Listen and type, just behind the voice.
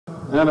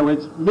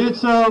Anyways,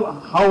 Mitchell,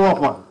 how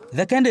often?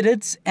 The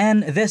candidates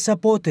and their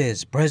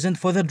supporters present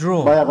for the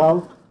draw. By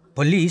account?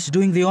 Police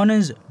doing the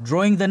honors,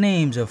 drawing the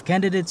names of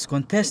candidates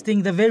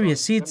contesting the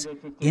various seats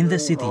in the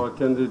city. Our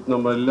candidate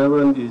number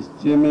 11 is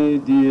Jimmy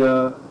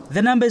Dia.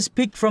 The numbers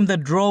picked from the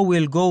draw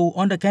will go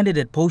on the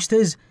candidate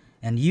posters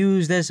and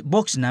used as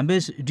box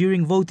numbers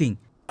during voting.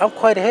 I'm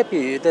quite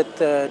happy that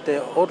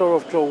the order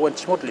of draw went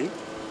smoothly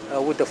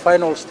with the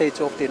final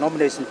stage of the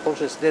nomination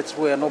process. That's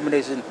where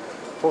nomination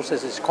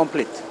process is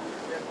complete.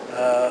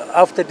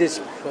 After this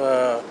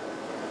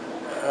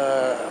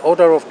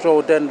order of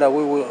draw, then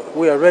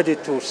we are ready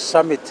to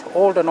submit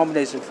all the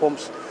nomination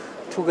forms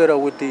together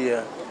with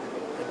the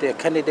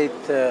candidate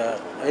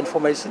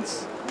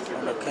informations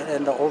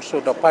and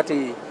also the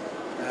party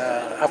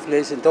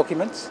affiliation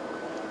documents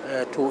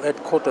to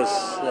headquarters,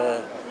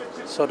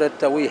 so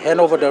that we hand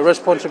over the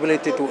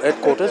responsibility to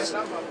headquarters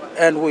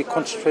and we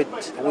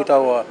concentrate with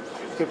our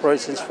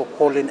preparations for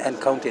polling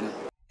and counting.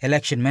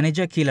 Election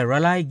manager Kila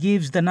Ralai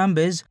gives the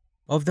numbers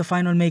of the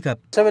final makeup.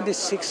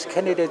 76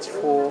 candidates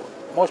for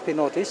Mosby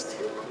Northeast.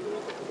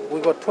 We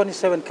got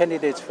 27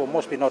 candidates for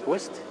Mosby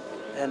Northwest,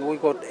 and we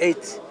got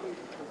eight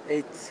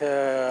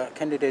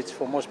candidates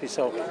for Mosby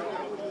South.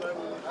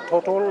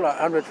 Total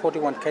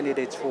 141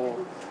 candidates for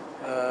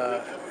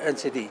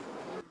NCD.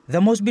 The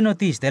Mosby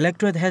Northeast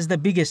electorate has the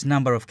biggest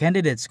number of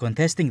candidates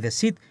contesting the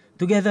seat,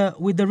 together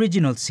with the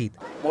regional seat.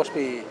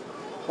 Mosby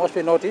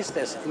Northeast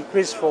has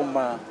increased from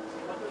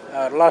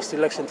last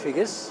election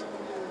figures.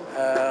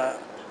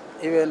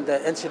 Even the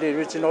NCD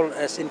regional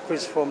has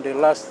increased from the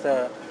last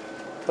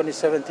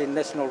 2017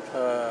 national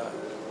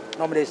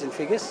nomination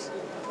figures.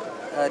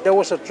 There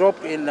was a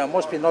drop in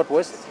Mosby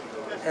Northwest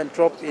and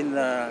drop in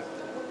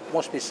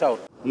Mosby South.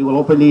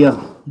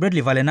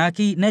 Bradley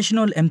Valenaki,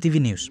 National EMTV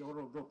News.